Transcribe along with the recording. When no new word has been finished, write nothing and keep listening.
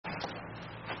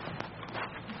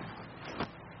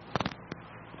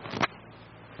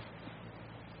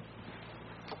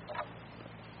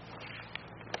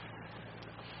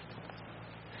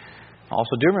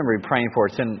Also, do remember praying for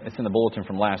it's in the bulletin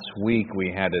from last week.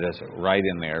 We had it as right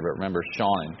in there. But remember,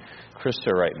 Sean and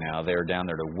Krista right now, they're down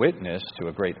there to witness to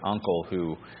a great uncle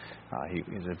who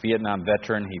he's a Vietnam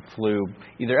veteran. He flew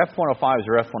either F-105s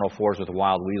or F-104s with the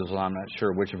Wild Weasels. I'm not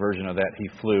sure which version of that he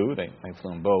flew. They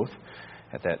flew them both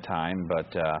at that time.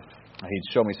 But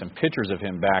he'd show me some pictures of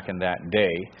him back in that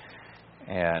day.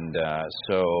 And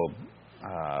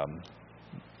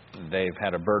they've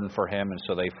had a burden for him, and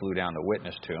so they flew down to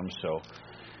witness to him. So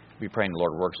be praying the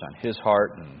Lord works on his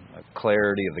heart, and the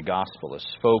clarity of the gospel is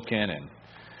spoken,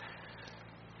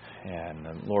 and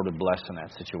the Lord would bless in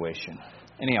that situation.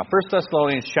 Anyhow, 1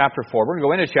 Thessalonians chapter 4. We're going to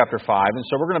go into chapter 5, and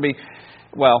so we're going to be,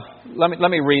 well,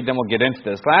 let me read, then we'll get into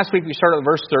this. Last week we started at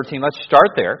verse 13. Let's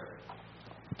start there.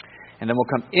 And then we'll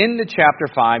come into chapter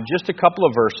 5, just a couple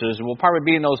of verses, and we'll probably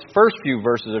be in those first few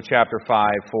verses of chapter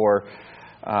 5 for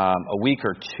a week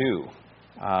or two,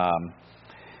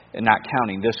 and not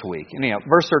counting this week. Anyhow,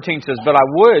 verse 13 says, "But I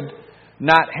would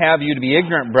not have you to be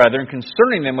ignorant, brethren,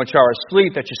 concerning them which are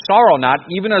asleep, that you sorrow not,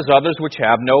 even as others which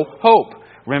have no hope."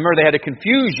 Remember, they had a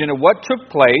confusion of what took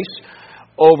place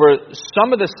over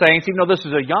some of the saints, even though this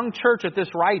is a young church at this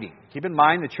writing. Keep in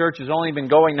mind, the church has only been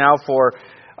going now for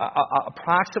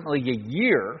approximately a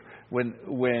year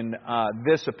when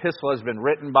this epistle has been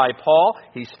written by Paul.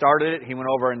 He started it. He went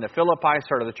over into Philippi,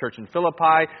 started the church in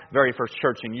Philippi, very first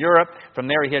church in Europe. From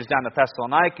there, he heads down to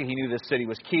Thessalonica. He knew this city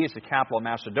was key. It's the capital of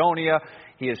Macedonia.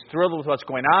 He is thrilled with what's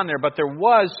going on there, but there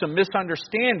was some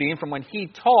misunderstanding from when he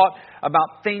taught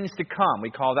about things to come.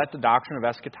 We call that the doctrine of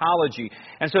eschatology.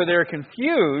 And so they're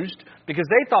confused because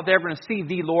they thought they were going to see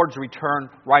the Lord's return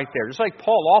right there. Just like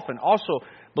Paul often also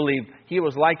believed he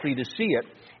was likely to see it.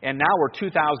 And now we're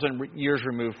 2,000 years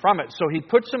removed from it. So he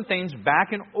put some things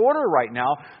back in order right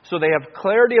now so they have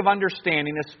clarity of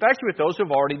understanding, especially with those who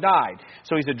have already died.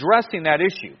 So he's addressing that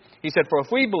issue. He said, "For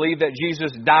if we believe that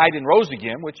Jesus died and rose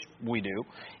again," which we do,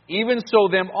 "even so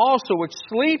them also which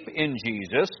sleep in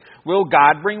Jesus will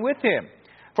God bring with him.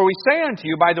 For we say unto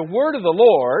you by the word of the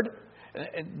Lord,"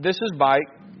 this is by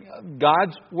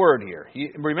God's word here.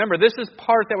 Remember, this is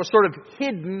part that was sort of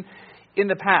hidden in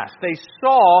the past. They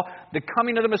saw the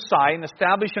coming of the Messiah and the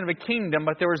establishment of a kingdom,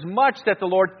 but there was much that the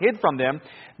Lord hid from them,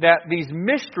 that these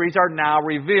mysteries are now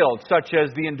revealed, such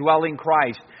as the indwelling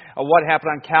Christ, what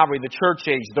happened on Calvary, the church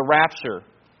age, the rapture.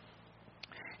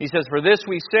 He says, "For this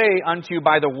we say unto you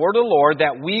by the word of the Lord,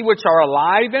 that we which are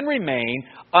alive and remain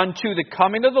unto the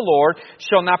coming of the Lord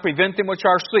shall not prevent them which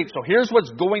are asleep." So here's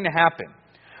what's going to happen.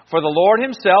 "For the Lord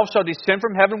himself shall descend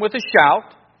from heaven with a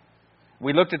shout."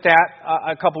 We looked at that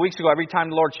a couple weeks ago. Every time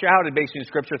the Lord shouted, basically in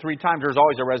Scripture, 3 times, there's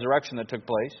always a resurrection that took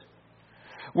place.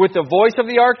 "With the voice of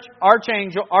the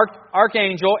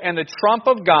archangel and the trump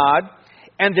of God,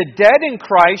 and the dead in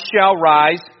Christ shall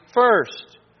rise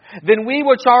first. Then we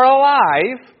which are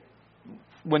alive,"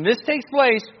 when this takes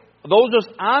place, those of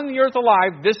us on the earth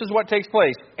alive, this is what takes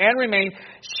place, "and remain,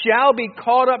 shall be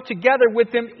caught up together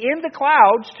with them in the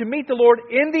clouds to meet the Lord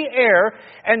in the air,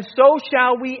 and so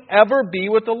shall we ever be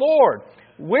with the Lord.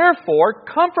 Wherefore,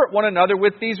 comfort one another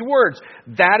with these words."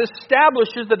 That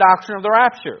establishes the doctrine of the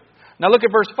rapture. Now look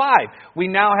at verse 5. We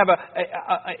now have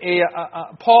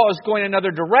Paul is going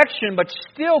another direction, but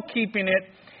still keeping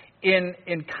it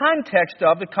in context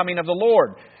of the coming of the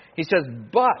Lord. He says,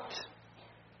 "But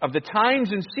of the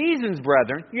times and seasons,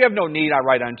 brethren, you have no need I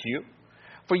write unto you.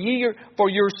 For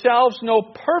yourselves know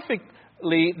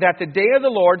perfectly that the day of the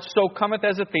Lord so cometh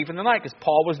as a thief in the night." Because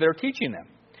Paul was there teaching them.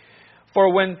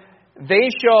 "For when they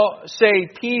shall say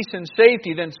peace and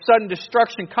safety, then sudden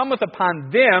destruction cometh upon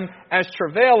them as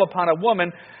travail upon a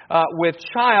woman with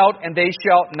child, and they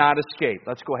shall not escape."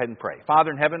 Let's go ahead and pray.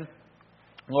 Father in heaven,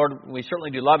 Lord, we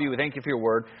certainly do love you. We thank you for your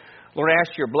word. Lord, I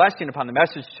ask your blessing upon the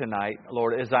message tonight,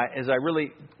 Lord, as I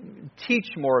really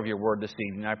teach more of your word this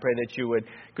evening. I pray that you would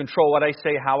control what I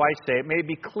say, how I say it. May it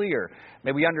be clear.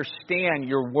 May we understand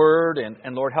your word,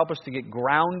 and Lord, help us to get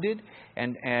grounded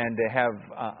and to have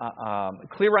a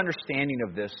clear understanding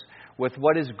of this with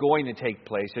what is going to take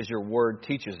place as your word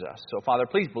teaches us. So, Father,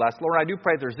 please bless. Lord, I do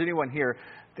pray if there's anyone here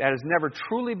that has never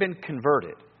truly been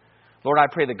converted, Lord, I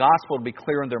pray the gospel will be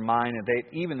clear in their mind, and they,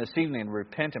 even this evening,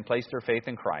 repent and place their faith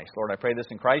in Christ. Lord, I pray this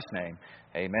in Christ's name.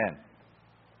 Amen.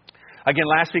 Again,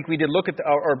 last week we did look at,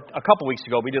 or a couple weeks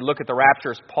ago, we did look at the rapture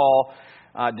as Paul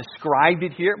described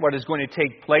it here, what is going to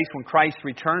take place when Christ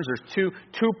returns. There's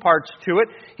two parts to it.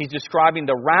 He's describing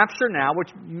the rapture now, which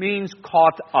means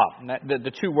caught up. And the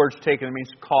 2 words taken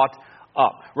means caught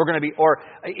up. We're going to be, or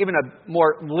even a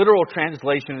more literal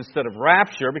translation instead of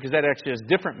rapture, because that actually has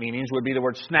different meanings, would be the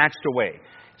word snatched away.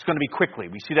 It's going to be quickly.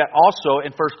 We see that also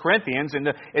in 1 Corinthians in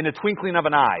the twinkling of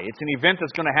an eye. It's an event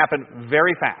that's going to happen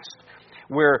very fast.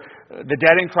 where the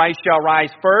dead in Christ shall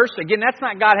rise first. Again, that's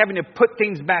not God having to put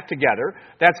things back together.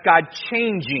 That's God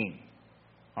changing.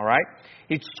 All right?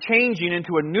 He's changing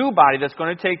into a new body that's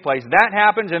going to take place. That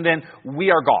happens, and then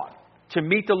we are gone. To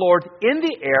meet the Lord in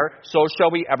the air, so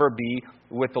shall we ever be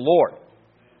with the Lord.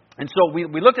 And so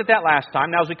we looked at that last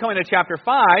time. Now, as we come into chapter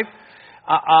 5,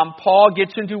 Paul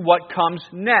gets into what comes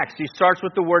next. He starts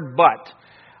with the word but.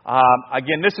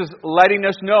 Again, this is letting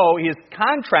us know he is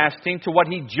contrasting to what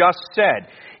he just said.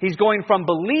 He's going from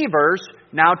believers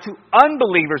now to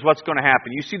unbelievers. What's going to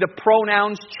happen? You see the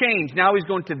pronouns change. Now he's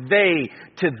going to they,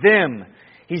 to them.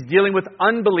 He's dealing with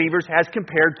unbelievers as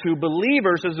compared to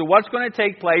believers as to what's going to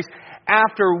take place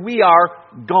after we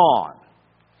are gone.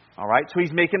 All right, so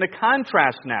he's making a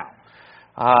contrast now.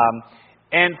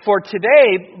 And for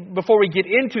today, before we get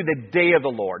into the day of the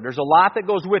Lord, there's a lot that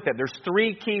goes with it. There's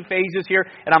 3 key phases here,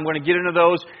 and I'm going to get into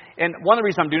those. And one of the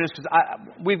reasons I'm doing this is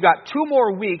we've got 2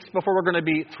 more weeks before we're going to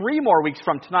be 3 more weeks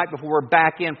from tonight before we're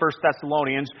back in 1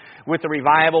 Thessalonians with the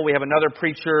revival. We have another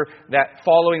preacher that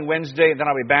following Wednesday, and then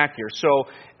I'll be back here. So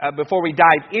before we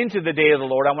dive into the day of the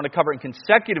Lord, I want to cover in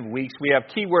consecutive weeks. We have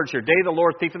key words here: day of the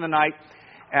Lord, thief in the night,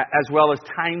 as well as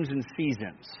times and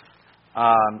seasons.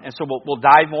 And so we'll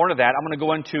dive more into that. I'm going to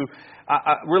go into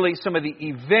really some of the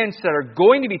events that are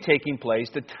going to be taking place,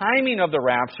 the timing of the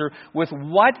rapture, with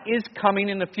what is coming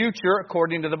in the future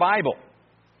according to the Bible.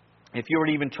 If you were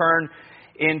to even turn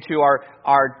into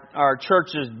our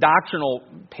church's doctrinal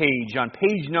page, on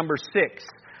page number 6,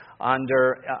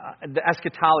 under the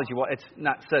eschatology. Well, it's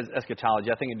not says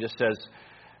eschatology. I think it just says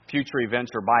future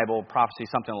events or Bible prophecy,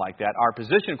 something like that. Our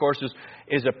position, of course,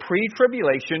 is a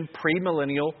pre-tribulation,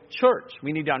 premillennial church.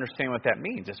 We need to understand what that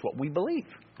means. It's what we believe.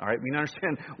 All right, we need to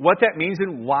understand what that means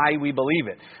and why we believe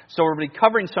it. So we're going to be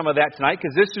covering some of that tonight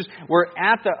because we're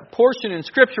at the portion in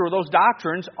Scripture where those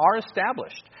doctrines are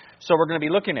established. So we're going to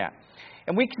be looking at.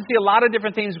 And we can see a lot of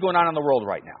different things going on in the world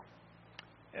right now.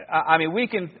 I mean,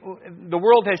 the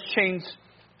world has changed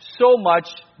so much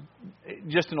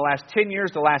just in the last 10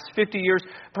 years, the last 50 years,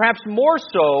 perhaps more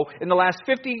so in the last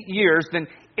 50 years than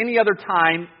any other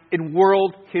time in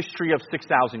world history of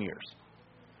 6,000 years.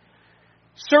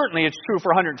 Certainly it's true for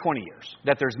 120 years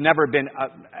that there's never been an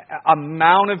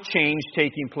amount of change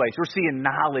taking place. We're seeing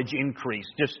knowledge increase,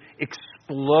 just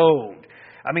explode.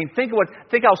 I mean, think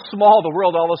how small the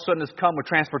world all of a sudden has come with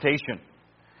transportation.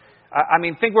 I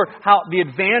mean, think how the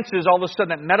advances all of a sudden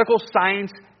that medical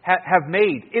science have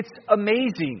made. It's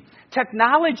amazing.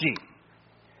 Technology.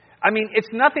 I mean, it's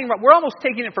nothing. We're almost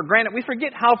taking it for granted. We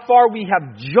forget how far we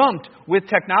have jumped with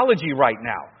technology right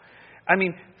now. I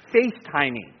mean,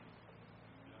 FaceTiming.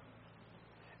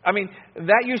 I mean,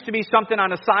 that used to be something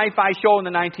on a sci-fi show in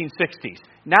the 1960s.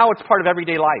 Now it's part of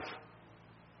everyday life.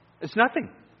 It's nothing.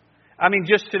 I mean,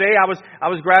 just today I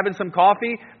was grabbing some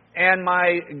coffee, and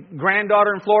my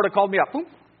granddaughter in Florida called me up. Boom.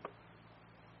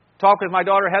 Talk with my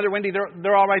daughter, Heather, Wendy,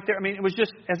 they're all right there. I mean, it was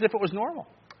just as if it was normal.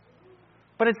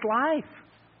 But it's life.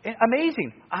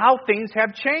 Amazing how things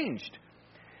have changed.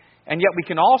 And yet we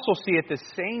can also see at the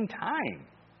same time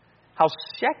how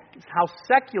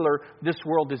secular this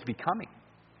world is becoming.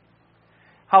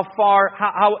 How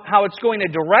it's going a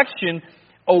direction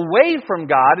away from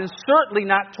God and certainly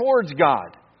not towards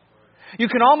God. You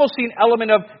can almost see an element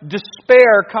of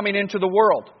despair coming into the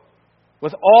world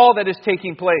with all that is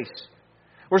taking place.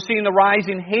 We're seeing the rise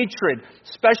in hatred,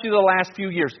 especially the last few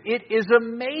years. It is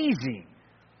amazing.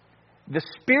 The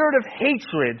spirit of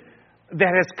hatred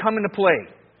that has come into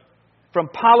play. From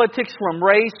politics, from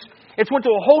race. It's went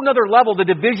to a whole other level, the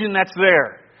division that's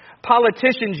there.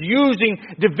 Politicians using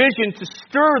division to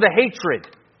stir the hatred.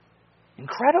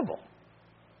 Incredible.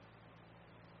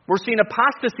 We're seeing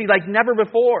apostasy like never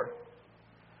before.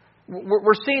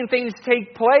 We're seeing things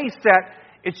take place that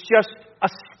it's just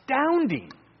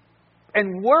astounding.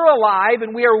 And we're alive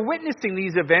and we are witnessing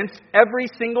these events every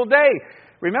single day.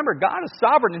 Remember, God is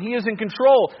sovereign and He is in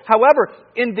control. However,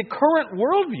 in the current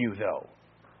worldview, though,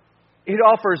 it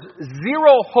offers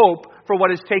zero hope for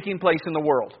what is taking place in the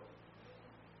world.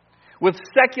 With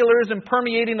secularism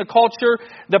permeating the culture,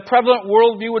 the prevalent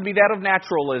worldview would be that of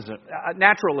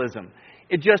naturalism.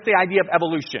 It's just the idea of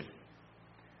evolution.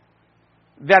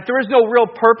 That there is no real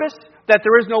purpose, that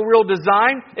there is no real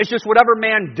design. It's just whatever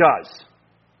man does.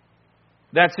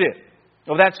 That's it.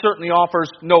 Well, that certainly offers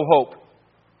no hope.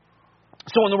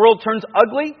 So when the world turns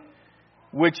ugly,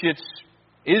 which it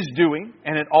is doing,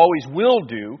 and it always will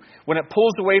do, when it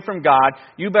pulls away from God,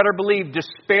 you better believe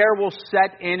despair will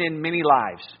set in many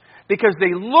lives. Because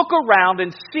they look around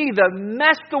and see the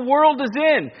mess the world is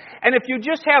in. And if you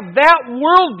just have that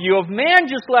worldview of man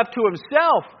just left to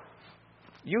himself,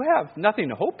 you have nothing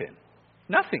to hope in.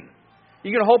 Nothing.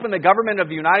 You going to hope in the government of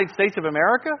the United States of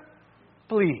America?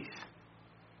 Please.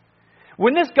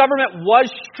 When this government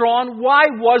was strong, why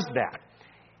was that?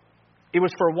 It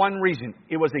was for one reason.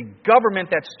 It was a government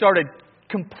that started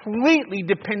completely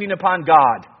depending upon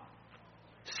God,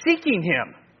 seeking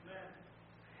Him.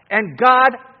 And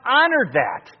God honored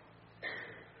that.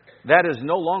 That is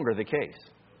no longer the case.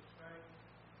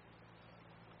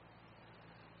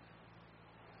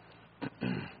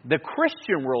 The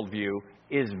Christian worldview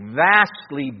is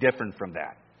vastly different from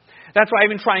that. That's why I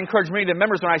even try and encourage many of the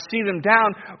members when I see them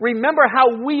down, remember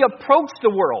how we approach the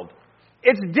world.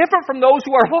 It's different from those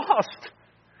who are lost.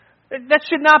 That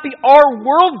should not be our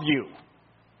worldview.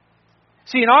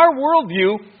 See, in our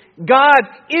worldview, God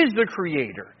is the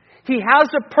Creator. He has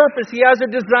a purpose, He has a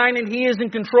design, and He is in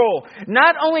control.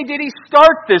 Not only did He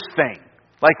start this thing,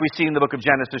 like we see in the book of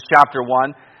Genesis chapter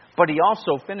 1, but He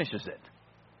also finishes it.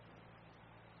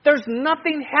 There's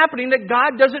nothing happening that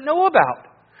God doesn't know about.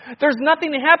 There's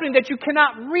nothing happening that you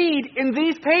cannot read in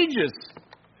these pages.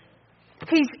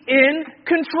 He's in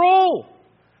control.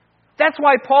 That's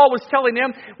why Paul was telling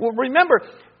them, well, remember,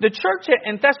 the church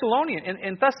in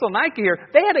Thessalonica here,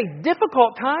 they had a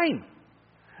difficult time.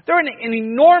 They're in an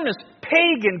enormous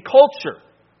pagan culture.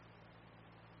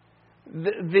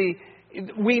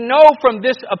 We know from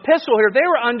this epistle here, they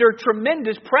were under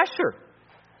tremendous pressure.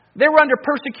 They were under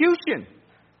persecution.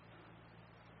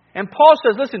 And Paul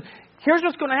says, listen, here's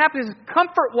what's going to happen is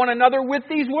comfort one another with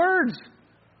these words.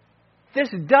 This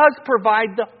does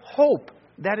provide the hope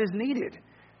that is needed.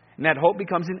 And that hope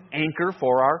becomes an anchor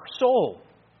for our soul.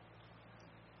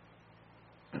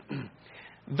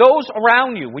 Those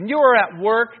around you, when you are at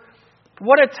work,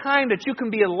 what a time that you can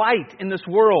be a light in this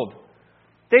world.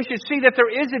 They should see that there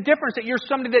is a difference, that you're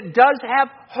somebody that does have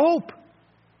hope.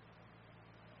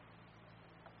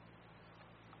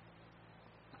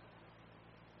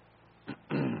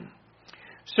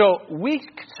 So we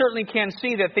certainly can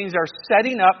see that things are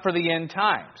setting up for the end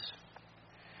times.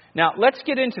 Now, let's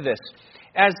get into this.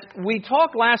 As we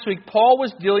talked last week, Paul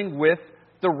was dealing with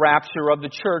the rapture of the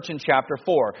church in chapter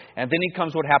 4. And then he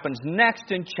comes what happens next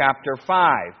in chapter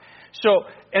 5.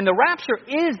 And the rapture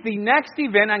is the next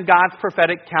event on God's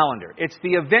prophetic calendar. It's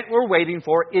the event we're waiting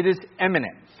for. It is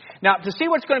imminent. Now, to see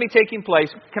what's going to be taking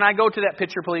place, can I go to that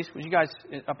picture, please? Would you guys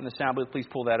up in the sound booth, please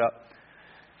pull that up?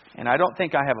 And I don't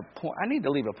think I have a point. I need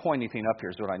to leave a pointy thing up here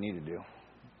is what I need to do.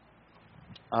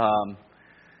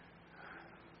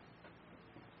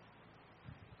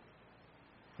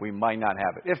 We might not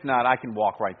have it. If not, I can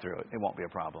walk right through it. It won't be a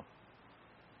problem.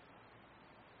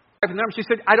 She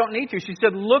said, I don't need to. She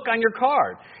said, look on your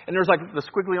card. And there's like the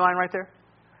squiggly line right there.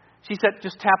 She said,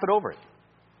 just tap it over it.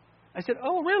 I said,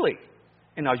 oh, really?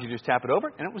 And now you just tap it over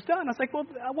it, and it was done. I was like,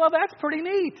 well, that's pretty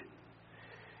neat.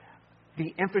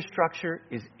 The infrastructure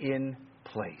is in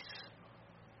place.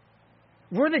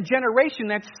 We're the generation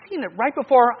that's seen it right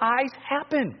before our eyes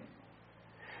happen.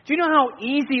 Do you know how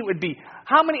easy it would be?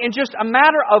 How many, in just a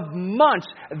matter of months,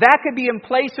 that could be in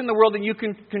place in the world and you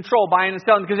can control buying and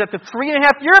selling. Because at the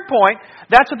 3.5-year point,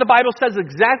 that's what the Bible says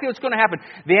exactly what's going to happen.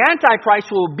 The Antichrist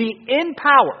will be in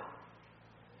power.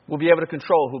 Will be able to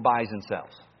control who buys and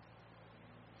sells.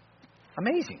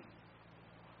 Amazing.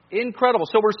 Incredible.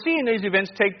 So we're seeing these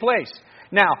events take place.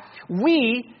 Now,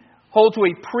 we hold to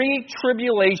a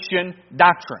pre-tribulation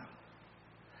doctrine,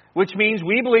 which means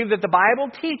we believe that the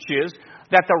Bible teaches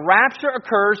that the rapture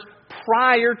occurs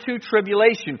prior to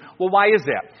tribulation. Well, why is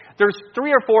that? There's 3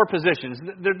 or 4 positions.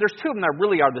 There's 2 of them that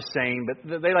really are the same,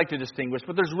 but they like to distinguish,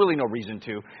 but there's really no reason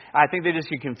to. I think they just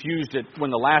get confused at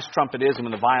when the last trumpet is and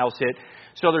when the vials hit.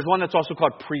 So there's one that's also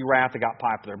called pre-wrath that got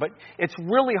popular. But it's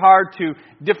really hard to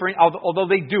differentiate, although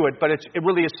they do it, but it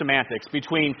really is semantics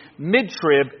between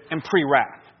mid-trib and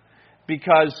pre-wrath.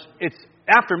 Because it's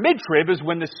after mid-trib is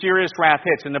when the serious wrath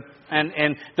hits. And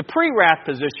the pre-wrath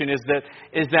position is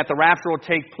that the rapture will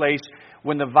take place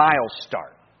when the vials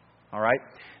start. All right?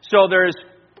 So there's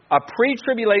a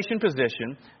pre-tribulation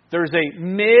position. There's a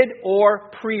mid or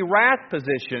pre-wrath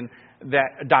position,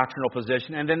 that doctrinal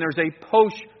position. And then there's a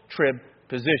post-trib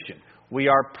position. We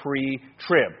are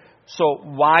pre-trib. So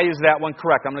why is that one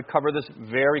correct? I'm going to cover this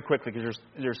very quickly because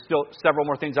there's still several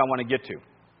more things I want to get to.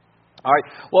 All right.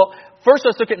 Well, first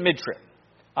let's look at mid-trib.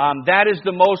 That is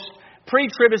the most...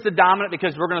 Pre-trib is the dominant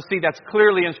because we're going to see that's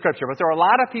clearly in Scripture. But there are a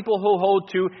lot of people who hold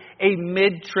to a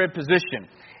mid-trib position.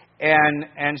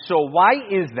 And so why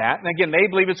is that? And again, they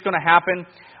believe it's going to happen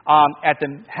at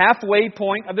the halfway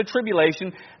point of the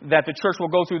tribulation, that the church will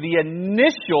go through the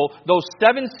initial, those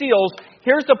 7 seals.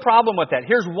 Here's the problem with that.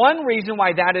 Here's one reason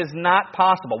why that is not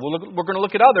possible. We're going to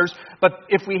look at others, but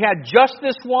if we had just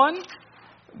this one,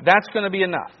 that's going to be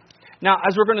enough. Now,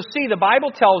 as we're going to see, the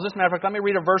Bible tells us, matter of fact, let me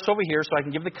read a verse over here so I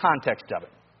can give the context of it.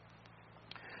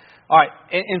 All right,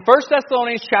 in 1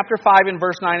 Thessalonians chapter 5 and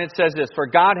verse 9, it says this, "For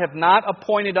God hath not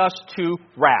appointed us to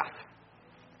wrath."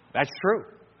 That's true.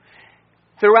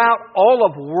 Throughout all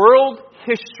of world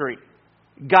history,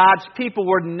 God's people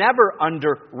were never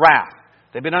under wrath.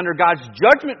 They've been under God's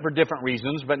judgment for different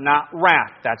reasons, but not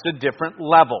wrath. That's a different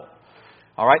level.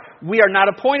 All right? We are not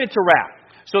appointed to wrath.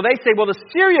 So they say, well, the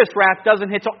serious wrath doesn't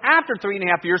hit till after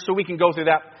 3.5 years, so we can go through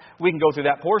that. We can go through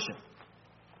that portion.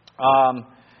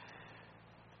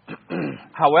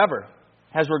 However,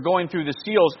 as we're going through the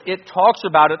seals, it talks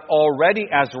about it already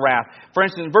as wrath. For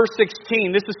instance, in verse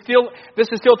 16, this is still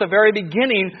at the very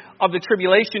beginning of the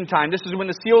tribulation time. This is when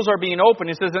the seals are being opened.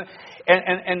 It says,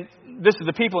 and this is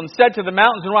the people, "And said to the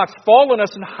mountains and rocks, Fall on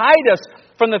us and hide us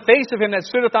from the face of him that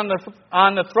sitteth on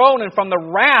the throne and from the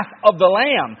wrath of the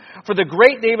Lamb. For the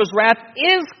great day of his wrath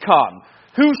is come.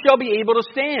 Who shall be able to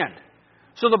stand?"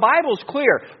 So the Bible's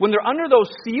clear. When they're under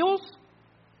those seals,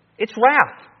 it's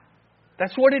wrath.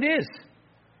 That's what it is.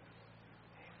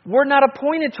 We're not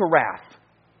appointed to wrath.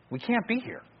 We can't be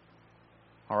here.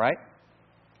 All right?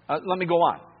 Let me go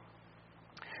on.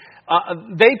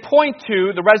 They point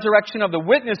to the resurrection of the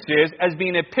witnesses as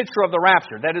being a picture of the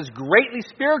rapture. That is greatly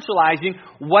spiritualizing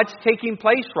what's taking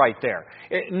place right there.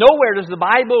 Nowhere does the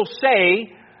Bible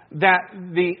say that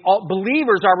the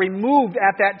believers are removed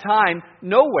at that time.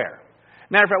 Nowhere.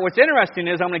 Matter of fact, what's interesting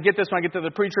is, I'm going to get this when I get to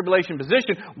the pre-tribulation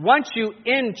position. Once you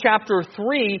end chapter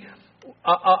 3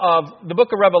 of the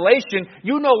book of Revelation,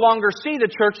 you no longer see the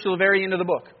church till the very end of the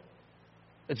book.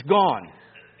 It's gone.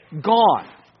 Gone.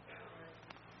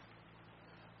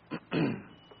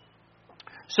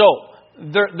 So,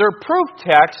 their proof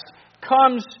text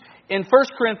comes in 1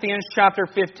 Corinthians chapter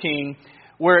 15,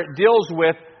 where it deals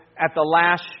with at the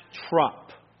last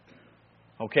trump.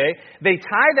 Okay? They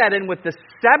tie that in with the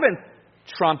seventh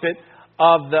trumpet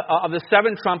of the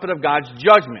seventh trumpet of God's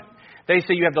judgment. They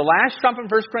say you have the last trumpet in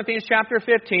 1 Corinthians chapter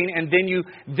 15, and then you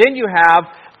have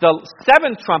the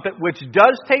seventh trumpet, which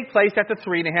does take place at the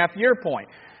 3.5 year point.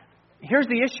 Here's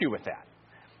the issue with that.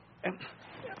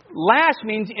 Last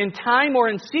means in time or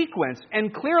in sequence,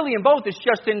 and clearly in both it's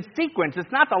just in sequence.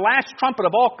 It's not the last trumpet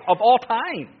of all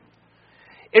time.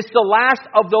 It's the last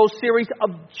of those series of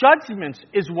judgments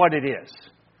is what it is.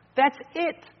 That's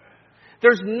it.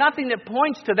 There's nothing that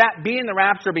points to that being the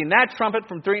rapture, being that trumpet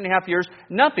from 3.5 years.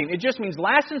 Nothing. It just means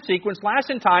last in sequence, last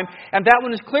in time. And that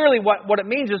one is clearly what it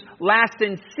means is last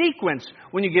in sequence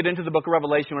when you get into the book of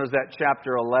Revelation. What is that?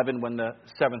 Chapter 11 when the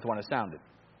seventh one is sounded.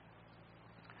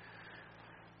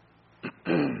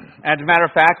 As a matter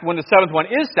of fact, when the seventh one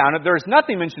is sounded, there is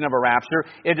nothing mentioned of a rapture.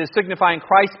 It is signifying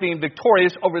Christ being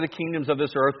victorious over the kingdoms of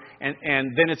this earth.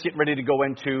 And then it's getting ready to go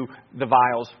into the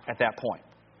vials at that point.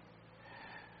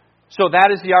 So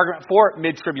that is the argument for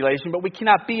mid-tribulation, but we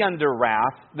cannot be under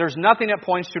wrath. There's nothing that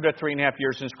points to the 3.5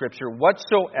 years in Scripture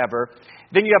whatsoever.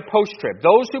 Then you have post-trib.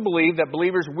 Those who believe that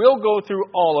believers will go through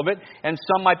all of it, and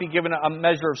some might be given a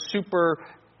measure of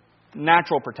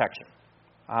supernatural protection.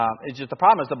 It's just the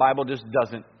problem is the Bible just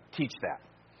doesn't teach that.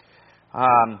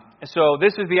 So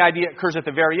this is the idea that occurs at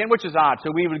the very end, which is odd.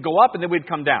 So we would go up and then we'd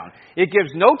come down. It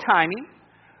gives no timing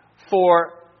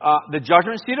for the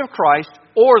judgment seat of Christ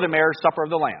or the marriage supper of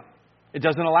the Lamb. It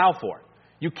doesn't allow for it.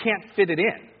 You can't fit it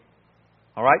in.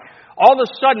 All right? All of a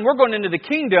sudden, we're going into the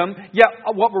kingdom, yet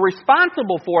what we're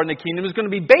responsible for in the kingdom is going to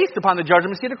be based upon the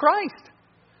judgment seat of Christ.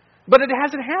 But it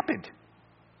hasn't happened.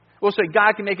 We'll say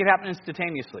God can make it happen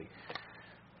instantaneously.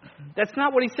 That's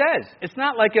not what he says. It's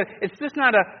not like it's just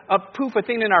not a proof of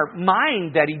thing in our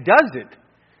mind that he does it.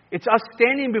 It's us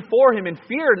standing before him in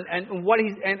fear and what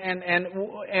he's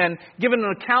and giving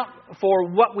an account for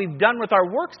what we've done with our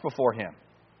works before him.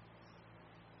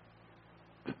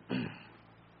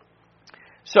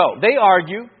 So, they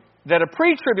argue that a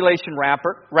pre-tribulation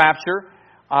rapture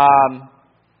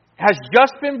has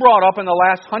just been brought up in the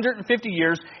last 150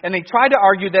 years, and they try to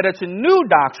argue that it's a new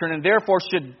doctrine and therefore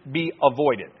should be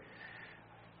avoided.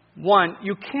 One,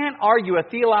 you can't argue a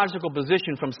theological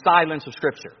position from silence of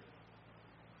Scripture.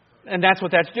 And that's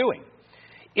what that's doing.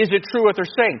 Is it true what they're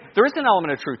saying? There is an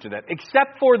element of truth to that,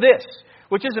 except for this,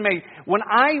 which is amazing. When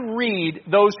I read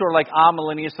those who are like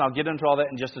amillennialists, and I'll get into all that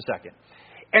in just a second,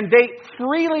 and they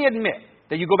freely admit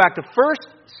that you go back to 1st,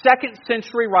 2nd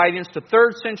century writings to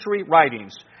 3rd century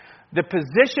writings, the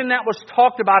position that was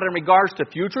talked about in regards to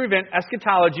future event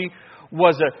eschatology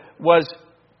was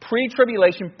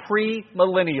pre-tribulation,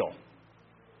 pre-millennial.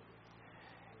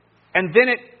 And then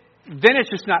it's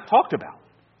just not talked about.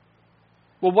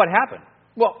 Well, what happened?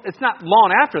 Well, it's not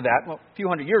long after that, a few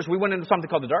hundred years, we went into something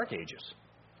called the Dark Ages.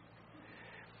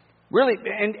 Really,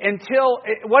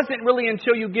 it wasn't really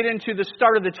until you get into the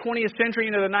start of the 20th century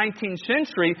into the 19th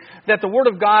century that the Word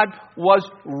of God was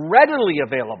readily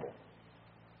available.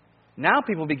 Now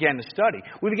people began to study.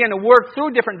 We began to work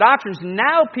through different doctrines.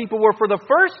 Now people were, for the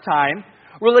first time,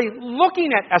 really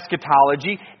looking at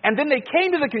eschatology, and then they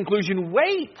came to the conclusion,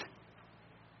 wait,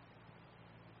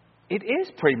 it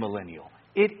is premillennial.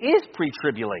 It is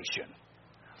pre-tribulation.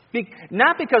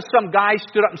 Not because some guy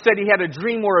stood up and said he had a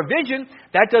dream or a vision.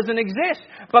 That doesn't exist.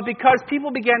 But because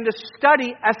people began to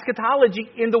study eschatology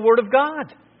in the Word of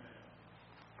God.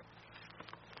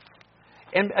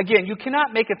 And again, you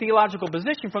cannot make a theological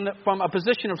position from a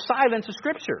position of silence of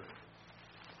Scripture.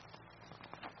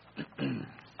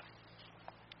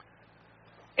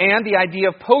 And the idea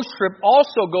of post-trib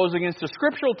also goes against the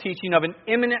scriptural teaching of an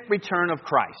imminent return of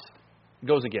Christ. It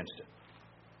goes against it.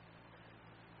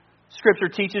 Scripture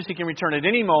teaches He can return at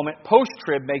any moment.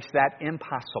 Post-trib makes that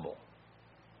impossible.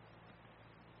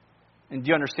 And do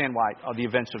you understand why the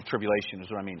events of tribulation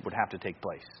is what I mean, would have to take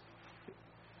place?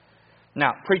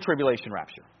 Now, pre-tribulation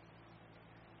rapture.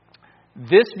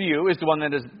 This view is the one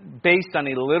that is based on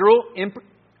a literal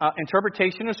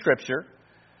interpretation of Scripture.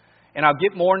 And I'll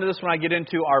get more into this when I get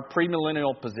into our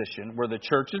premillennial position, where the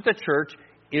church is the church,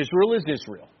 Israel is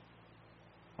Israel.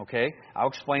 Okay? I'll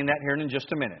explain that here in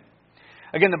just a minute.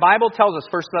 Again, the Bible tells us,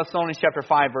 1 Thessalonians chapter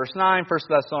 5, verse 9, 1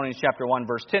 Thessalonians chapter 1,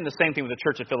 verse 10, the same thing with the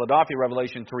church of Philadelphia,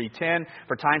 Revelation 3:10.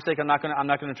 For time's sake, I'm not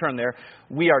going to turn there.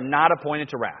 We are not appointed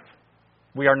to wrath.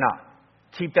 We are not.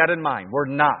 Keep that in mind. We're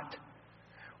not.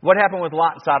 What happened with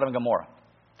Lot and Sodom and Gomorrah?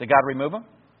 Did God remove them?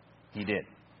 He did.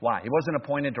 Why? He wasn't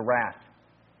appointed to wrath.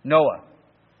 Noah,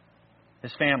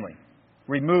 his family,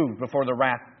 removed before the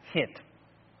wrath hit.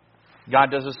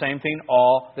 God does the same thing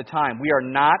all the time. We are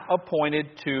not appointed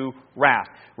to wrath.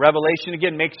 Revelation,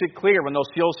 again, makes it clear when those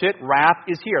seals hit, wrath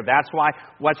is here. That's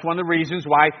one of the reasons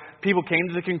why people came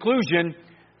to the conclusion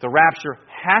the rapture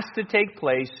has to take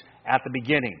place at the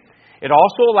beginning. It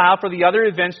also allowed for the other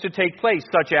events to take place,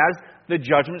 such as the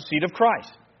judgment seat of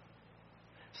Christ,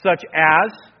 such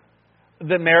as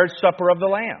the marriage supper of the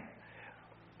Lamb.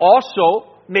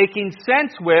 Also, making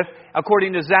sense with,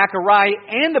 according to Zechariah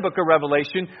and the book of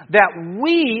Revelation, that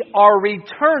we are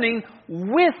returning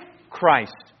with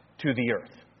Christ to the earth.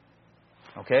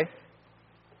 Okay?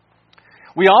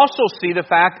 We also see the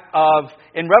fact of,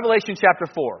 in Revelation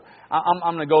chapter 4, I'm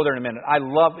going to go there in a minute. I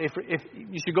love, if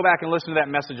you should go back and listen to that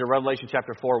message of Revelation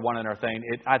chapter 4, 1 in our thing.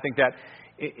 I think that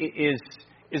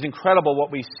is incredible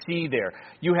what we see there.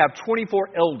 You have 24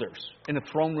 elders in the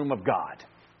throne room of God.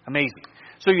 Amazing.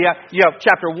 So you have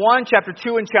chapter 1, chapter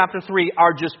 2, and chapter 3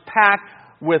 are just packed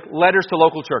with letters to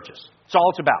local churches. That's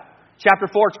all it's about. Chapter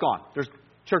 4, it's gone.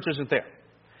 Church isn't there.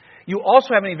 You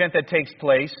also have an event that takes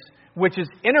place, which is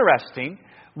interesting,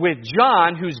 with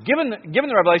John, who's given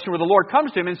the revelation where the Lord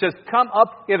comes to him and says, come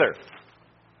up hither.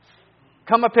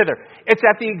 Come up hither. It's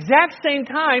at the exact same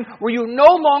time where you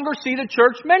no longer see the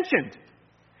church mentioned.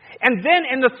 And then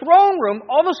in the throne room,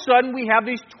 all of a sudden we have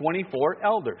these 24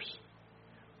 elders.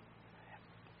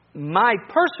 My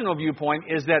personal viewpoint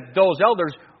is that those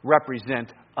elders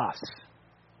represent us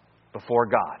before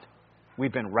God.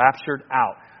 We've been raptured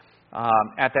out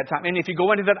at that time. And if you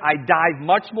go into that, I dive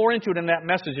much more into it in that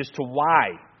message as to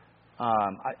why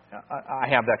I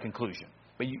have that conclusion.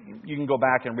 But you can go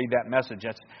back and read that message.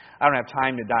 I don't have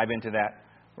time to dive into that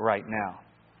right now.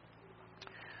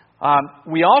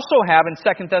 We also have in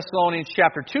 2 Thessalonians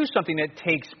chapter 2 something that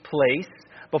takes place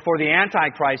before the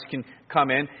Antichrist can come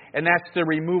in, and that's the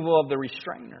removal of the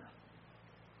restrainer.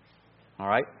 All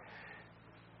right?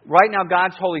 Right now,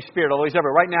 God's Holy Spirit, although He's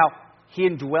ever, right now, He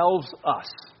indwells us.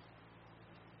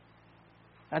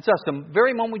 That's us. The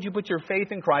very moment you put your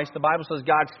faith in Christ, the Bible says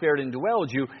God's Spirit indwells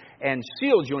you and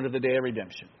seals you into the day of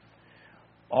redemption.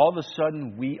 All of a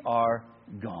sudden, we are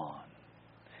gone.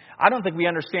 I don't think we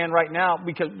understand right now,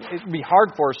 because it would be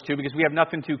hard for us to, because we have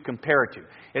nothing to compare it to.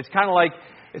 It's kind of like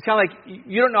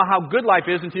you don't know how good life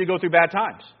is until you go through bad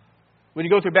times. When you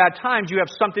go through bad times, you have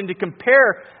something to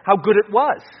compare how good it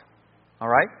was. All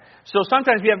right? So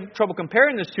sometimes we have trouble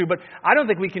comparing this to, but I don't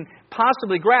think we can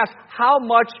possibly grasp how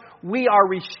much we are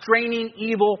restraining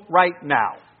evil right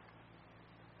now.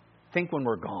 Think when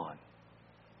we're gone.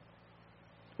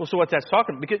 Well, so what's that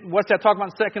talking about? Because what's that talking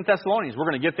about in 2 Thessalonians? We're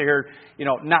going to get there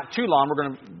here, not too long. We're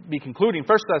going to be concluding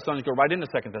 1 Thessalonians, go right into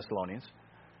 2 Thessalonians.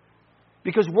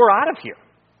 Because we're out of here.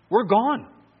 We're gone.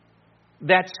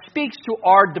 That speaks to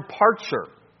our departure,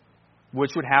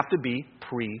 which would have to be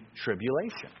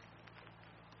pre-tribulation.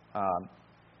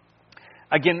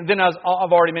 Again, then I've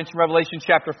already mentioned Revelation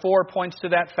chapter 4 points to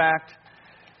that fact.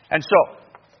 And so,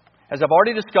 As I've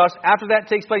already discussed, after that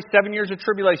takes place 7 years of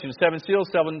tribulation, 7 seals,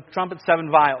 7 trumpets,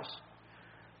 7 vials.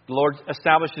 The Lord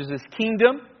establishes His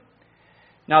kingdom.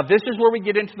 Now, this is where we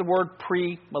get into the word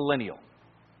premillennial.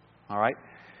 All right?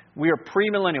 We are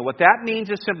premillennial. What that means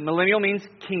is simple. Millennial means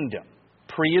kingdom.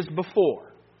 Pre is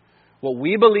before. What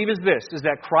we believe is this, is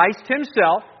that Christ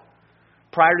Himself,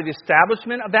 prior to the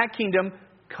establishment of that kingdom,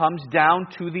 comes down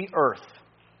to the earth.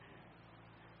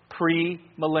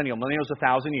 Premillennial. Millennial is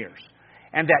 1,000 years.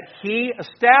 And that He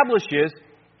establishes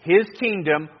His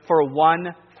kingdom for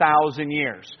 1,000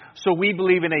 years. So we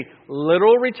believe in a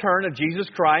literal return of Jesus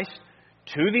Christ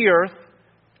to the earth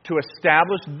to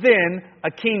establish then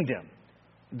a kingdom.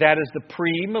 That is the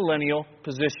premillennial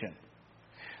position.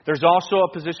 There's also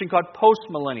a position called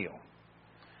postmillennial.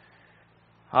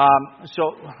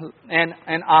 And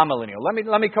amillennial.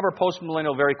 Let me cover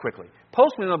postmillennial very quickly.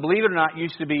 Postmillennial, believe it or not,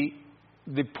 used to be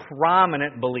the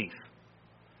prominent belief.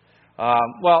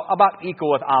 About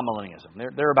equal with amillennialism.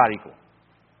 They're about equal.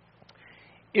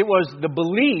 It was the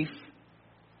belief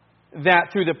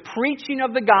that through the preaching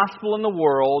of the gospel in the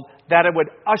world, that it would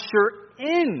usher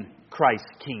in Christ's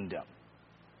kingdom.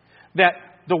 That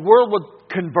the world would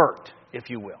convert, if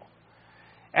you will.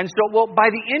 And so, by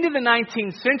the end of the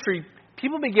 19th century,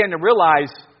 people began to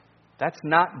realize that's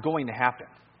not going to happen.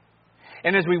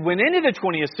 And as we went into the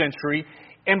 20th century,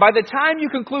 and by the time you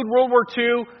conclude World War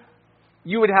II,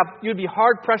 you'd be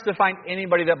hard-pressed to find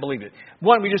anybody that believed it.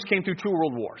 One, we just came through 2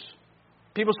 world wars.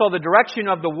 People saw the direction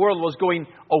of the world was going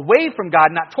away from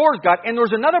God, not towards God. And there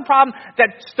was another problem that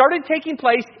started taking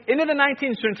place into the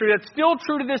 19th century that's still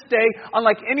true to this day,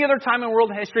 unlike any other time in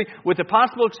world history, with the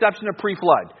possible exception of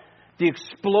pre-flood. The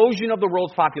explosion of the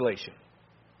world's population.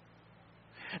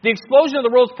 The explosion of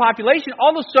the world's population,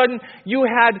 all of a sudden you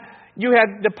had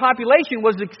the population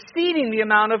was exceeding the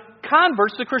amount of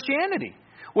converts to Christianity,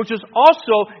 which was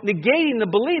also negating the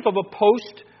belief of a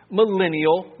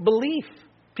post-millennial belief.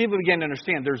 People began to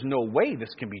understand there's no way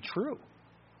this can be true.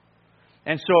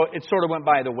 And so it sort of went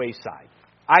by the wayside.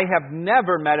 I have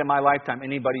never met in my lifetime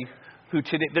anybody who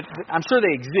today, I'm sure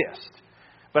they exist,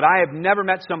 but I have never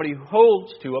met somebody who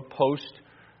holds to a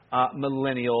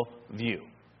post-millennial view.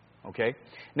 Okay?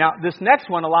 Now, this next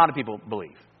one, a lot of people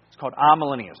believe. It's called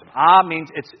amillennialism. Means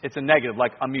it's a negative,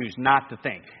 like amuse, not to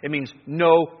think. It means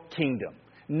no kingdom.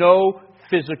 No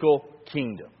physical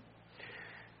kingdom.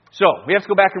 So, we have to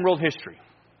go back in world history.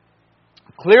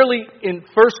 Clearly, in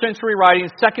first century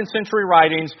writings, second century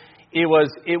writings, it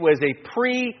was a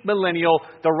pre-millennial.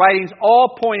 The writings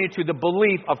all pointed to the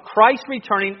belief of Christ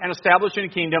returning and establishing a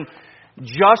kingdom,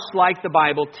 just like the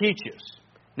Bible teaches.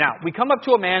 Now, we come up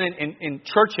to a man in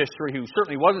church history who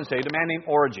certainly wasn't saved, a man named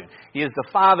Origen. He is the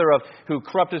father of who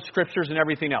corrupted scriptures and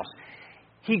everything else.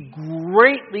 He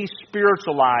greatly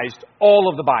spiritualized all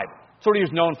of the Bible. That's what he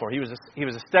was known for. He was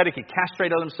ascetic. He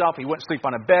castrated himself. He wouldn't sleep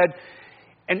on a bed.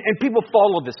 And people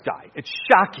followed this guy. It's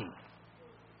shocking.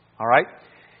 All right?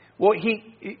 Well, he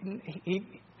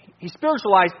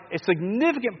spiritualized a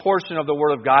significant portion of the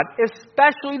Word of God,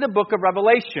 especially the book of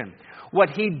Revelation.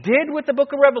 What he did with the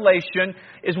book of Revelation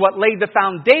is what laid the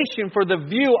foundation for the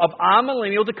view of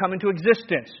amillennial to come into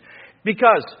existence.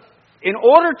 Because in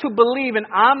order to believe in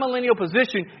amillennial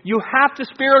position, you have to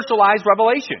spiritualize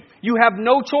Revelation. You have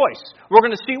no choice. We're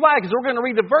going to see why, because we're going to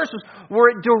read the verses where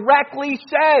it directly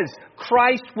says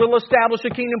Christ will establish a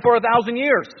kingdom for 1,000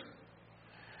 years.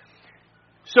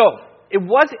 So,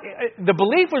 the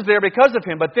belief was there because of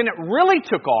him, but then it really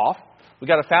took off. We've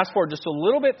got to fast forward just a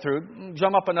little bit through,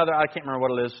 jump up another, I can't remember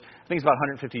what it is, I think it's about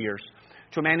 150 years,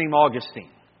 to a man named Augustine.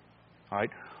 All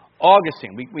right?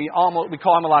 Augustine, we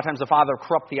call him a lot of times the father of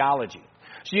corrupt theology.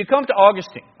 So you come to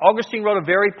Augustine. Augustine wrote a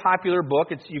very popular book.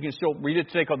 You can still read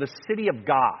it today, called The City of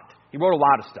God. He wrote a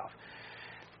lot of stuff.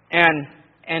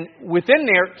 And within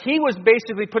there, he was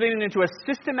basically putting it into a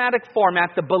systematic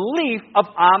format, the belief of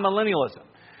amillennialism.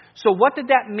 So what did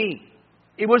that mean?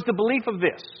 It was the belief of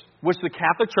this, which the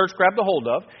Catholic Church grabbed a hold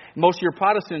of. Most of your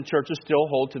Protestant churches still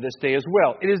hold to this day as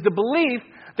well. It is the belief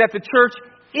that the church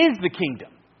is the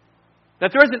kingdom.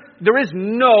 That there is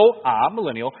no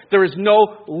millennial. There is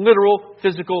no literal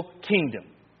physical kingdom.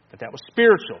 That was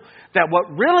spiritual. That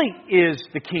what really is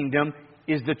the kingdom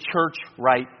is the church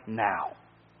right now.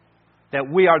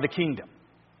 That we are the kingdom.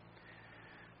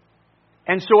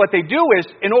 And so what they do is,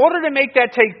 in order to make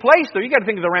that take place, though, you've got to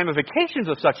think of the ramifications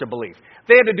of such a belief.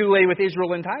 They had to do away with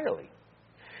Israel entirely.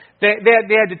 They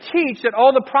had to teach that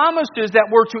all the promises that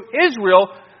were to Israel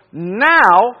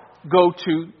now go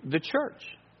to the church.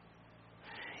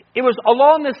 It was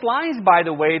along this lines, by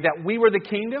the way, that we were the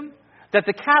kingdom, that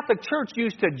the Catholic Church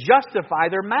used to justify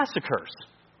their massacres.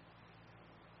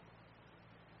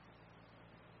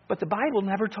 But the Bible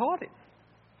never taught it.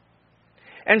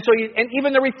 And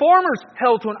even the Reformers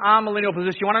held to an amillennial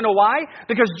position. You want to know why?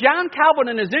 Because John Calvin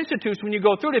and his Institutes, when you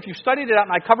go through it, if you studied it out,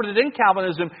 and I covered it in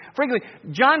Calvinism frequently,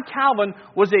 John Calvin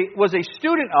was a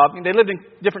student of, and they lived in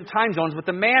different time zones, but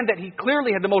the man that he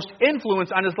clearly had the most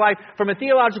influence on his life from a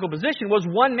theological position was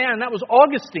one man, and that was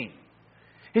Augustine.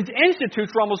 His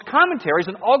Institutes were almost commentaries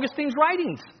on Augustine's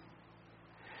writings.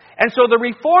 And so the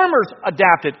Reformers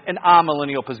adapted an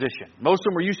amillennial position. Most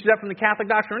of them were used to that from the Catholic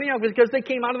doctrine anyhow because they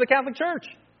came out of the Catholic Church.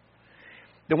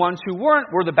 The ones who weren't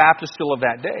were the Baptists still of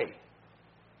that day,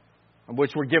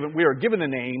 which we are given the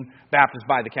name Baptist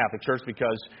by the Catholic Church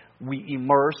because we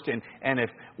immersed, and if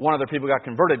one of their people got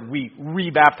converted, we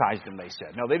rebaptized them, they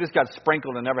said. No, they just got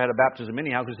sprinkled and never had a baptism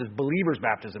anyhow because it's believer's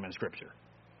baptism in Scripture.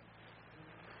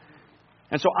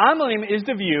 And so amillennium is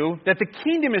the view that the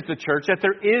kingdom is the church, that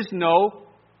there is no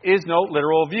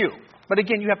literal view. But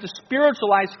again, you have to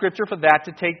spiritualize Scripture for that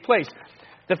to take place.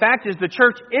 The fact is, the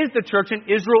church is the church and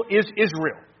Israel is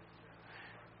Israel.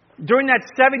 During that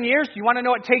 7 years, you want to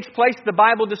know what takes place? The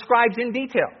Bible describes in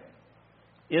detail.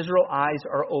 Israel's eyes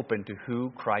are open to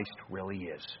who Christ really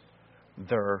is.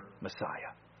 Their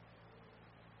Messiah.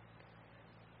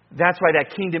 That's why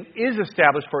that kingdom is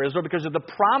established for Israel, because of the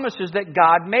promises that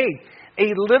God made.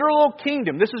 A literal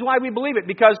kingdom. This is why we believe it,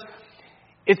 because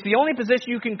it's the only position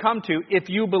you can come to if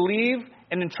you believe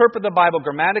and interpret the Bible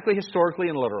grammatically, historically,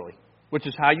 and literally, which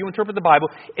is how you interpret the Bible,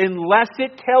 unless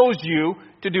it tells you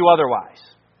to do otherwise.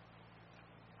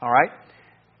 All right?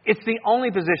 It's the only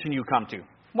position you come to.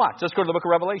 Watch. Let's go to the book of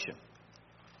Revelation.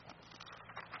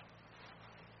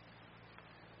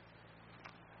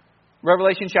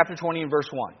 Revelation chapter 20 and verse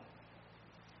 1.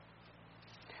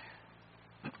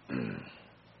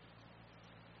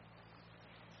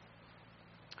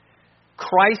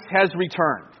 Christ has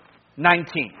returned.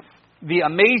 19. The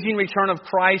amazing return of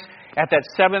Christ at that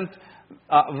seventh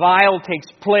vial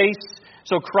takes place.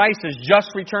 So Christ has just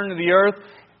returned to the earth.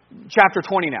 Chapter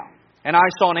 20 now. And I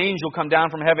saw an angel come down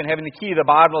from heaven, having the key of the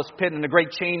bottomless pit and a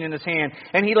great chain in his hand.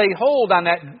 And he laid hold on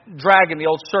that dragon, the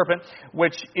old serpent,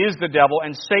 which is the devil,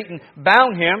 and Satan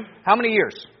bound him, how many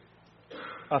years?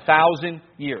 1,000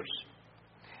 years.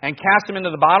 And cast him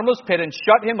into the bottomless pit, and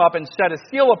shut him up, and set a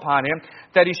seal upon him,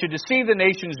 that he should deceive the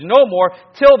nations no more,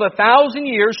 till the 1,000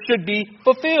 years should be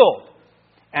fulfilled.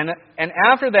 And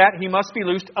after that he must be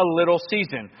loosed a little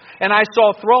season. And I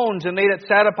saw thrones, and they that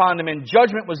sat upon them, and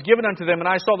judgment was given unto them. And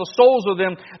I saw the souls of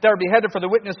them that were beheaded for the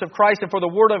witness of Christ and for the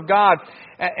word of God,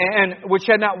 and which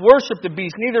had not worshipped the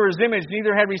beast, neither his image,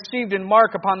 neither had received in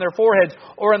mark upon their foreheads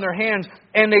or on their hands.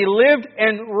 And they lived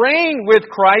and reigned with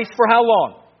Christ for how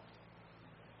long?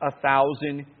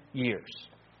 1,000 years.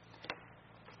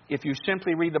 If you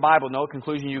simply read the Bible, know what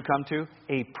conclusion you come to?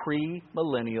 A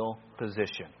premillennial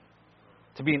position.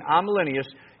 To be an amillennialist,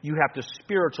 you have to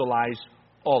spiritualize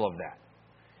all of that.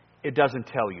 It doesn't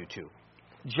tell you to.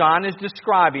 John is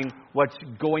describing what's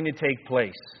going to take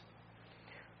place.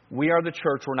 We are the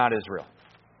church, we're not Israel.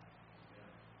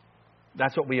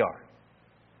 That's what we are.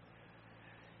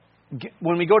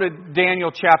 When we go to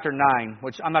Daniel chapter 9,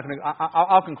 which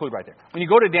I'll conclude right there. When you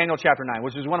go to Daniel chapter 9,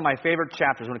 which is one of my favorite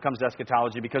chapters when it comes to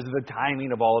eschatology because the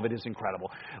timing of all of it is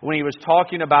incredible. When he was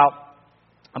talking about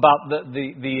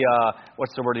the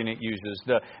what's the wording it uses?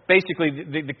 Basically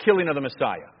the killing of the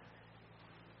Messiah.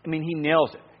 I mean, he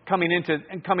nails it. Coming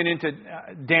into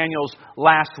Daniel's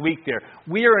last week there.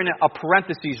 We are in a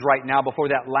parenthesis right now before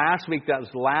that last week, that was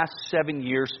the last 7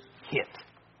 years hit.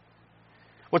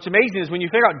 What's amazing is when you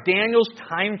figure out Daniel's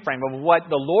time frame of what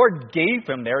the Lord gave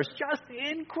him there is just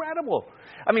incredible.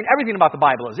 I mean, everything about the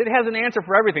Bible is. It has an answer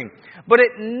for everything. But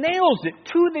it nails it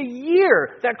to the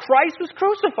year that Christ was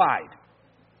crucified.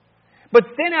 But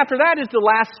then after that is the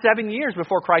last 7 years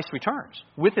before Christ returns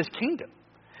with His kingdom.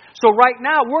 So right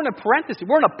now, we're in a parenthesis.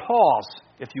 We're in a pause,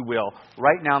 if you will,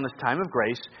 right now in this time of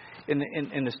grace,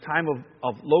 in this time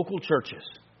of local churches.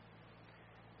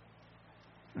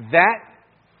 That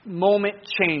moment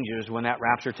changes when that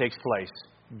rapture takes place.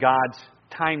 God's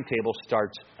timetable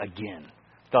starts again.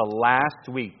 The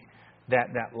last week, that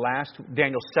last,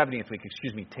 Daniel's 70th week,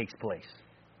 takes place.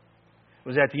 It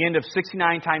was at the end of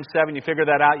 69 times 7. You figure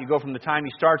that out. You go from the time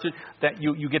he starts it, that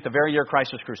you get the very year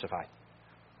Christ was crucified.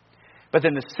 But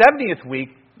then the 70th week,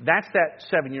 that's that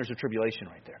 7 years of tribulation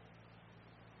right there.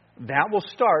 That will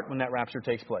start when that rapture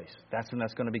takes place. That's when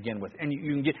that's going to begin with. And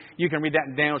you can read that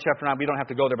in Daniel chapter 9. We don't have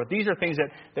to go there. But these are things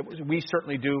that we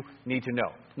certainly do need to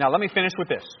know. Now, let me finish with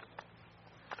this.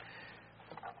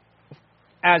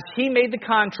 As he made the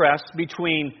contrast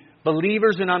between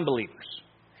believers and unbelievers,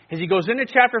 As he goes into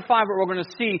chapter 5, what we're going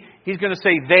to see, he's going to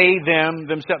say they, them,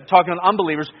 themselves, talking to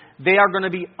unbelievers, they are going to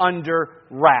be under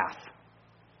wrath.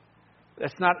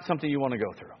 That's not something you want to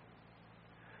go through.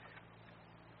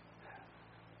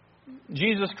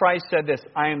 Jesus Christ said this,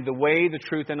 I am the way, the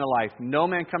truth, and the life. No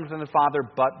man comes to the Father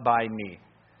but by me.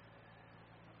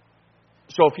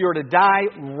 So if you were to die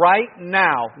right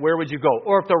now, where would you go?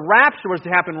 Or if the rapture was to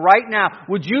happen right now,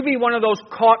 would you be one of those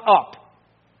caught up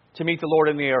to meet the Lord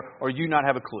in the air, or you not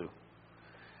have a clue?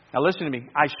 Now listen to me.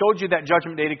 I showed you that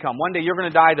judgment day to come. One day you're going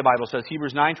to die, the Bible says.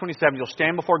 Hebrews 9:27. You'll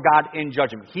stand before God in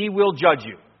judgment. He will judge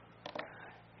you.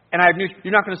 And I have news.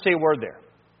 You're not going to say a word there.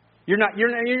 You're not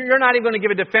even going to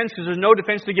give a defense because there's no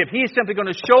defense to give. He's simply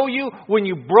going to show you when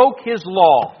you broke His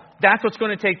law. That's what's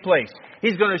going to take place.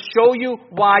 He's going to show you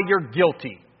why you're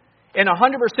guilty. And 100%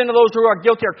 of those who are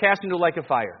guilty are cast into the lake of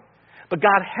fire. But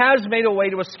God has made a way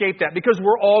to escape that because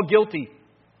we're all guilty.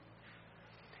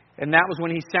 And that was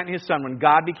when He sent His Son. When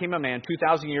God became a man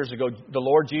 2,000 years ago, the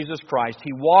Lord Jesus Christ.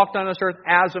 He walked on this earth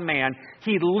as a man.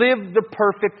 He lived the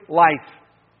perfect life.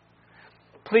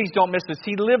 Please don't miss this.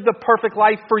 He lived the perfect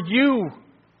life for you.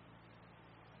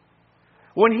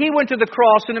 When He went to the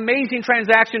cross, an amazing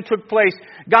transaction took place.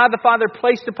 God the Father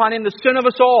placed upon Him the sin of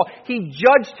us all. He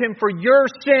judged Him for your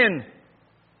sin.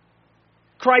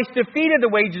 Christ defeated the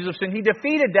wages of sin. He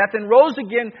defeated death and rose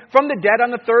again from the dead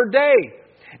on the third day.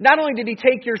 Not only did He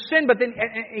take your sin, but then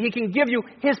He can give you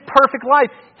His perfect life,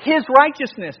 His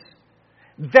righteousness.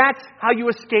 That's how you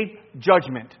escape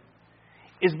judgment,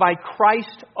 is by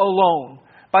Christ alone.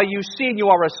 By you seeing you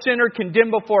are a sinner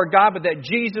condemned before God, but that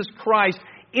Jesus Christ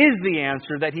is the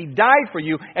answer, that He died for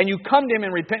you, and you come to Him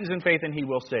in repentance and faith, and He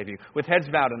will save you. With heads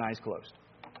bowed and eyes closed.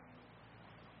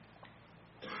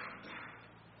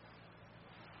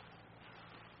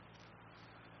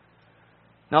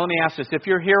 Now let me ask this. If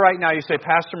you're here right now, you say,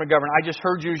 Pastor McGovern, I just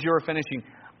heard you as you were finishing.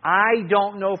 I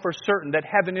don't know for certain that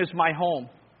heaven is my home.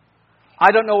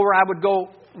 I don't know where I would go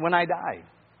when I died.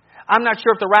 I'm not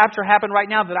sure if the rapture happened right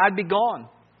now that I'd be gone.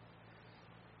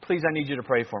 Please, I need you to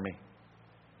pray for me.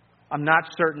 I'm not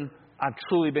certain I've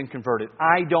truly been converted.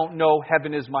 I don't know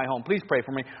heaven is my home. Please pray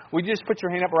for me. Would you just put your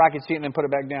hand up where I can see it and then put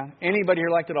it back down? Anybody here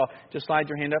like it all? Just slide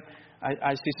your hand up.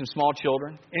 I see some small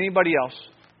children. Anybody else?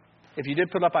 If you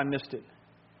did put it up, I missed it.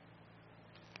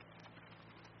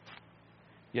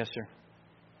 Yes, sir.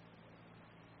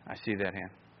 I see that hand.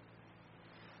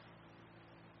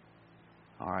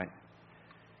 All right.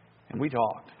 And we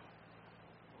talked.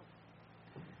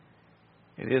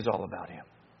 It is all about Him.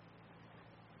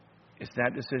 It's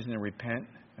that decision to repent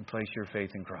and place your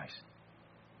faith in Christ.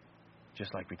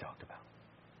 Just like we talked about.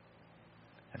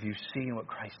 Have you seen what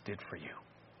Christ did for you?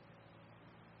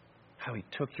 How He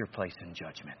took your place in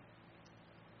judgment.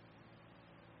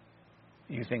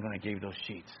 You think when I gave those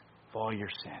sheets of all your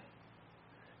sin,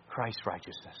 Christ's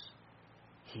righteousness,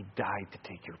 He died to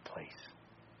take your place.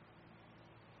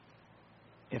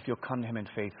 If you'll come to Him in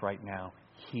faith right now,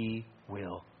 He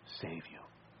will save you.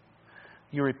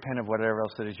 You repent of whatever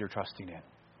else it is you're trusting in,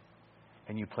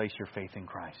 and you place your faith in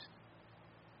Christ.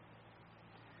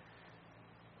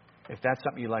 If that's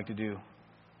something you'd like to do,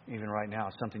 even right now,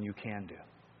 it's something you can do.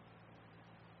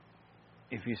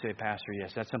 If you say, Pastor,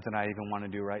 yes, that's something I even want to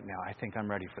do right now. I think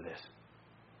I'm ready for this.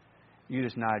 You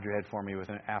just nod your head for me with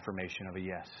an affirmation of a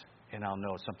yes, and I'll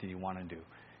know it's something you want to do.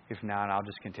 If not, I'll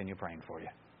just continue praying for you.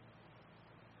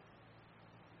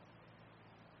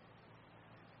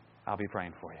 I'll be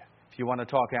praying for you. If you want to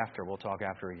talk after, we'll talk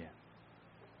after again.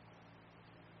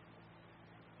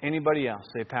 Anybody else?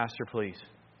 Say, Pastor, please.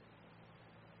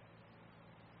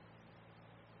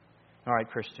 All right,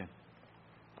 Christian.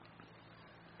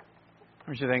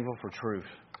 Aren't you thankful for truth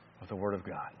of the Word of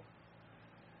God?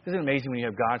 Isn't it amazing when you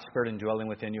have God's Spirit indwelling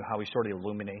within you, how He sort of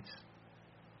illuminates?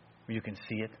 Where you can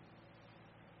see it.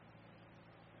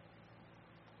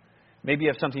 Maybe you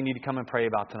have something you need to come and pray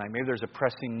about tonight. Maybe there's a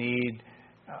pressing need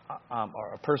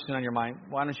or a person on your mind.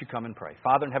 Why don't you come and pray?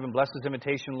 Father in heaven, bless this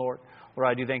invitation, Lord. Lord,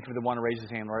 I do thank you for the one who raised his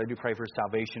hand. Lord, I do pray for his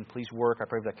salvation. Please work. I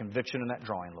pray for that conviction and that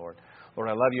drawing, Lord. Lord,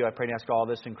 I love you. I pray and ask all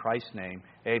this in Christ's name.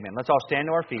 Amen. Let's all stand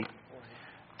to our feet.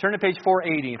 Turn to page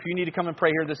 480. If you need to come and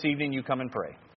pray here this evening, you come and pray.